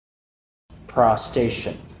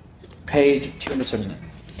prostration. Page 279.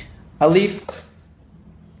 Alif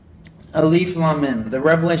Lam Mim. The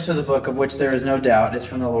revelation of the book, of which there is no doubt, is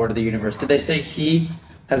from the Lord of the universe. Did they say he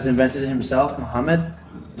has invented himself, Muhammad?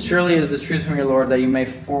 Surely it is the truth from your Lord that you may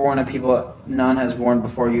forewarn a people none has warned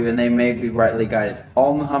before you, and they may be rightly guided.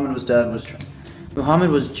 All Muhammad was done was true. Muhammad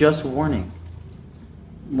was just warning.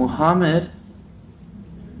 Muhammad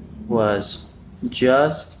was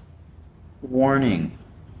just warning.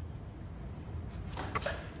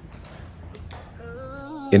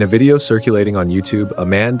 In a video circulating on YouTube, a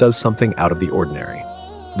man does something out of the ordinary.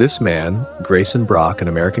 This man, Grayson Brock, an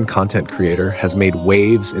American content creator, has made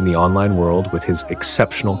waves in the online world with his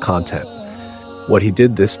exceptional content. What he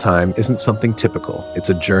did this time isn't something typical. It's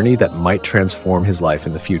a journey that might transform his life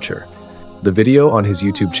in the future. The video on his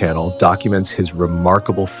YouTube channel documents his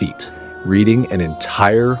remarkable feat, reading an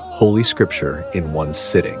entire Holy Scripture in one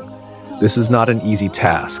sitting. This is not an easy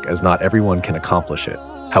task, as not everyone can accomplish it.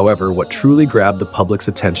 However, what truly grabbed the public's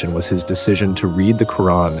attention was his decision to read the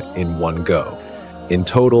Qur'an in one go. In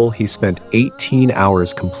total, he spent 18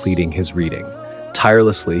 hours completing his reading.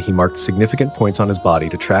 Tirelessly, he marked significant points on his body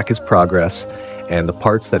to track his progress and the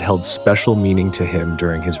parts that held special meaning to him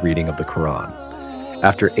during his reading of the Qur'an.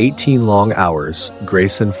 After 18 long hours,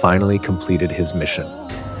 Grayson finally completed his mission.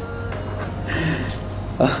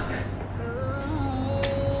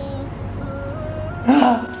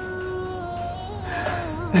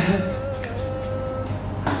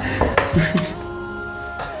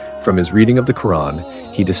 From his reading of the Quran,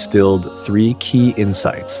 he distilled 3 key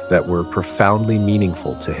insights that were profoundly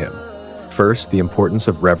meaningful to him. First, the importance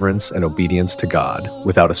of reverence and obedience to God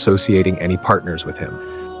without associating any partners with him.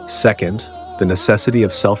 Second, the necessity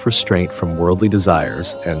of self-restraint from worldly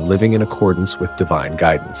desires and living in accordance with divine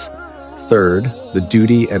guidance. Third, the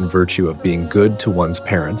duty and virtue of being good to one's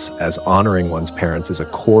parents, as honoring one's parents is a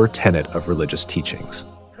core tenet of religious teachings.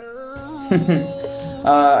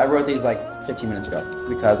 I wrote these like 15 minutes ago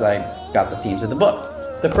because I got the themes of the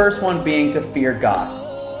book. The first one being to fear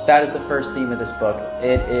God. That is the first theme of this book.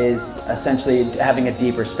 It is essentially having a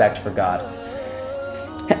deep respect for God.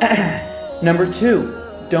 Number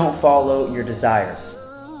 2, don't follow your desires.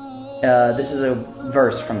 This is a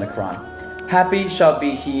verse from the Quran. Happy shall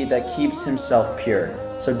be he that keeps himself pure.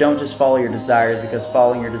 So don't just follow your desires, because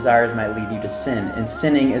following your desires might lead you to sin. And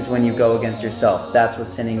sinning is when you go against yourself. That's what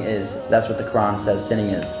sinning is. That's what the Quran says sinning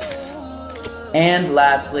is. And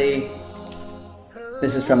lastly,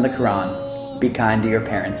 this is from the Quran. Be kind to your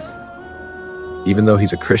parents. Even though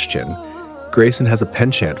he's a Christian, Grayson has a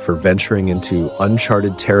penchant for venturing into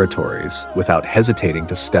uncharted territories without hesitating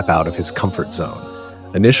to step out of his comfort zone.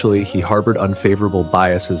 Initially, he harbored unfavorable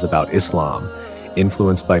biases about Islam,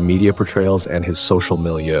 influenced by media portrayals and his social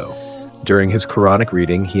milieu. During his Quranic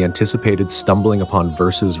reading, he anticipated stumbling upon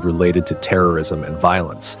verses related to terrorism and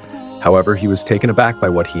violence. However, he was taken aback by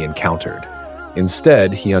what he encountered.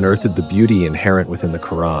 Instead, he unearthed the beauty inherent within the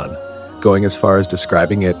Quran, going as far as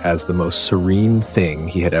describing it as the most serene thing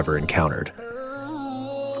he had ever encountered.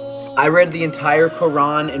 I read the entire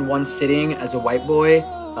Quran in one sitting as a white boy,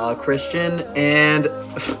 Christian, and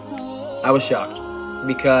I was shocked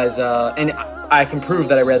because, and I can prove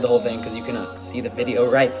that I read the whole thing because you can see the video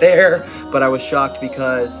right there, but I was shocked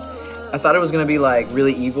because I thought it was going to be like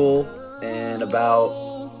really evil and about,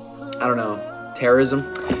 I don't know, terrorism,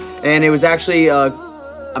 and it was actually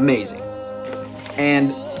amazing.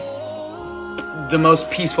 And the most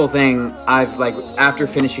peaceful thing after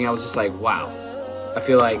finishing, I was just like, wow, I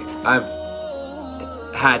feel like I've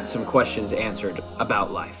had some questions answered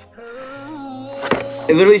about life.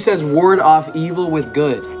 It literally says ward off evil with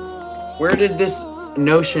good. Where did this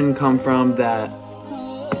notion come from that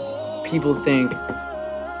people think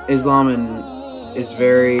Islam is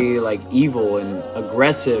very like evil and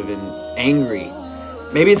aggressive and angry?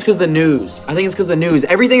 Maybe it's because the news. I think it's because the news.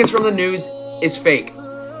 Everything is from the news is fake.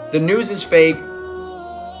 The news is fake.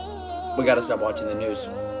 We gotta stop watching the news.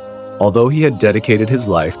 Although he had dedicated his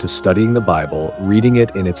life to studying the Bible, reading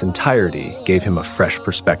it in its entirety gave him a fresh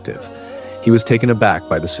perspective. He was taken aback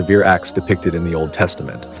by the severe acts depicted in the Old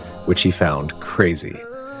Testament, which he found crazy.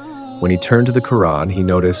 When he turned to the Quran, he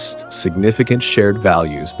noticed significant shared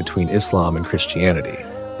values between Islam and Christianity.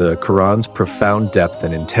 The Quran's profound depth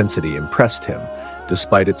and intensity impressed him,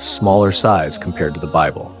 despite its smaller size compared to the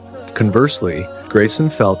Bible. Conversely, Grayson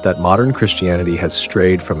felt that modern Christianity has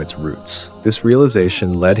strayed from its roots. This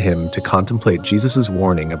realization led him to contemplate Jesus'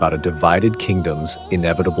 warning about a divided kingdom's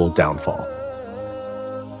inevitable downfall.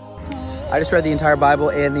 I just read the entire Bible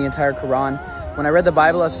and the entire Quran. When I read the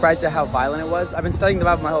Bible, I was surprised at how violent it was. I've been studying the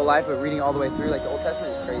Bible my whole life, but reading all the way through, like the Old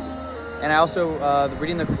Testament is crazy. And I also,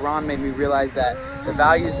 reading the Quran made me realize that the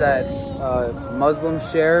values that Muslims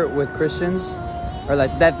share with Christians, or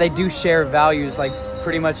that they do share values, like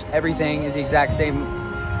pretty much everything is the exact same.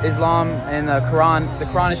 Islam and the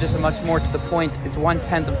Quran is just a much more to the point. It's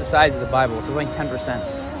 1/10 of the size of the Bible, so it's only 10%.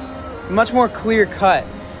 Much more clear cut,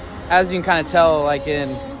 as you can kind of tell, like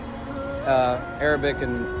in Arabic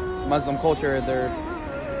and Muslim culture, they're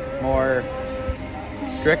more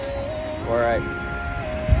strict, or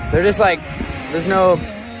they're just like, there's no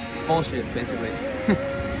bullshit, basically.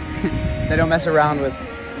 They don't mess around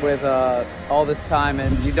with all this time,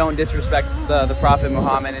 and you don't disrespect the Prophet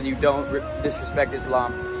Muhammad, and you don't disrespect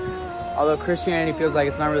Islam. Although Christianity feels like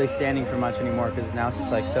it's not really standing for much anymore, because now it's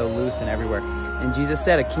just like so loose and everywhere. And Jesus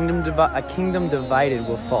said, a kingdom divided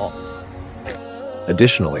will fall.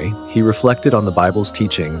 Additionally, he reflected on the Bible's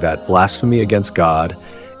teaching that blasphemy against God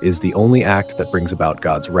is the only act that brings about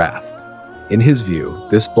God's wrath. In his view,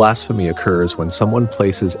 this blasphemy occurs when someone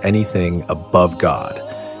places anything above God,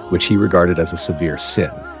 which he regarded as a severe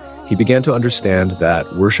sin. He began to understand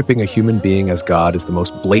that worshiping a human being as God is the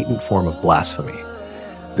most blatant form of blasphemy.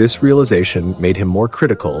 This realization made him more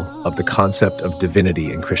critical of the concept of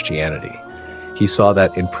divinity in Christianity. He saw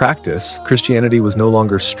that in practice, Christianity was no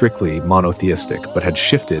longer strictly monotheistic, but had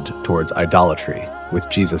shifted towards idolatry, with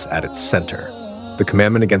Jesus at its center. The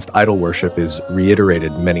commandment against idol worship is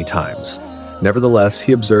reiterated many times. Nevertheless,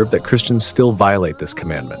 he observed that Christians still violate this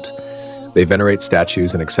commandment. They venerate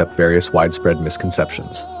statues and accept various widespread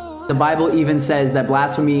misconceptions. The Bible even says that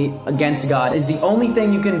blasphemy against God is the only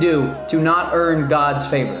thing you can do to not earn God's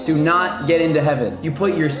favor, to not get into heaven. You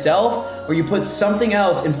put yourself or you put something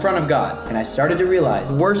else in front of God. And I started to realize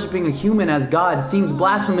worshiping a human as God seems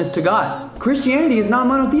blasphemous to God. Christianity is not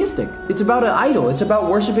monotheistic. It's about an idol. It's about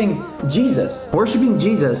worshiping Jesus. Worshiping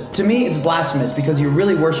Jesus, to me, it's blasphemous because you're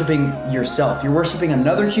really worshiping yourself. You're worshiping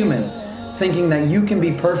another human, thinking that you can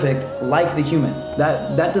be perfect like the human.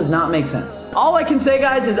 That does not make sense. All I can say,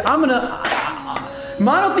 guys, is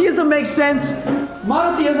monotheism makes sense.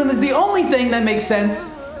 Monotheism is the only thing that makes sense.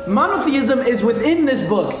 Monotheism is within this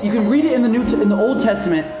book. You can read it in the Old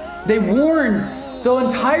Testament. They warn, the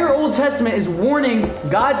entire Old Testament is warning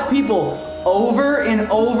God's people over and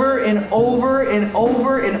over and over and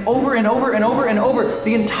over and over and over and over and over.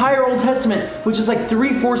 The entire Old Testament, which is like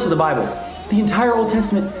 3/4 of the Bible. The entire Old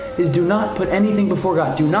Testament is do not put anything before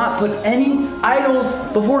God. Do not put any idols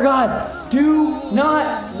before God. Do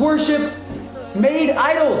not worship made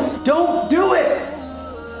idols. Don't do it.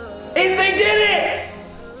 And they did it.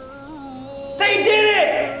 They did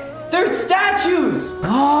it. They're statues.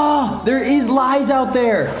 There is lies out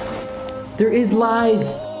there. There is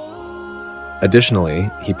lies. Additionally,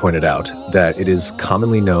 he pointed out that it is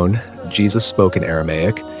commonly known Jesus spoke in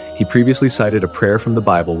Aramaic. He previously cited a prayer from the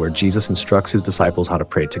Bible where Jesus instructs his disciples how to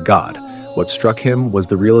pray to God. What struck him was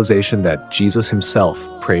the realization that Jesus himself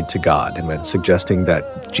prayed to God, and when suggesting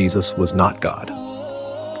that Jesus was not God.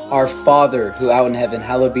 Our Father, who art in heaven,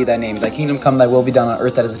 hallowed be thy name. Thy kingdom come, thy will be done on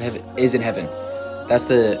earth that is in heaven. That's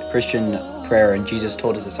the Christian prayer, and Jesus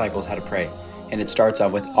told his disciples how to pray. And it starts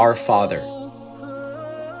off with our Father.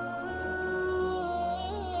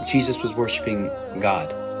 Jesus was worshiping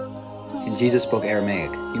God. And Jesus spoke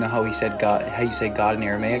Aramaic. You know how he said God, how you say God in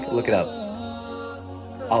Aramaic? Look it up.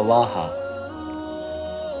 Allah.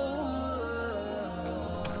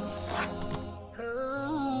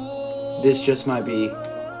 This just might be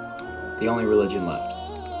the only religion left.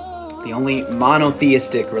 The only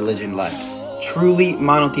monotheistic religion left. Truly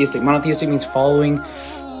monotheistic. Monotheistic means following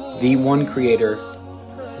the one creator,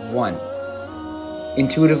 one.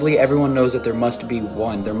 Intuitively, everyone knows that there must be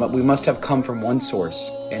one. We must have come from one source,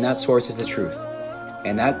 and that source is the truth.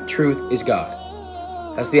 And that truth is God.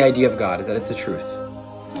 That's the idea of God, is that it's the truth.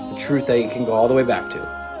 The truth that you can go all the way back to.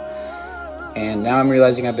 And now I'm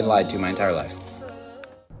realizing I've been lied to my entire life.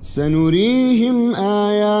 سنريهم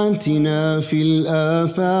آياتنا في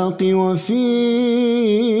الآفاق وفي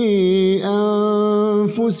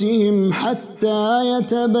أنفسهم حتى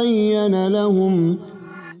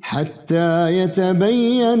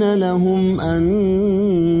يتبين لهم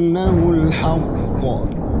أنه الحق.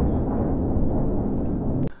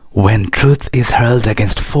 When truth is hurled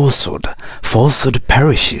against falsehood, falsehood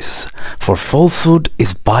perishes, for falsehood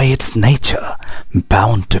is by its nature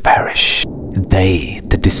bound to perish. They,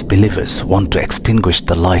 the disbelievers, want to extinguish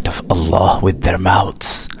the light of Allah with their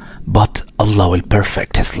mouths, but Allah will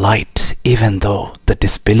perfect His light even though the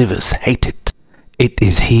disbelievers hate it. It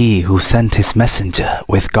is He who sent His messenger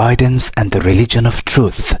with guidance and the religion of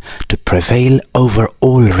truth to prevail over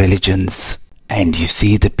all religions. And you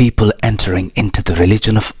see the people entering into the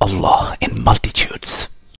religion of Allah in multitudes.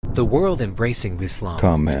 The world embracing Islam.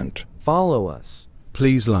 Comment. Follow us.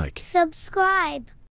 Please like. Subscribe.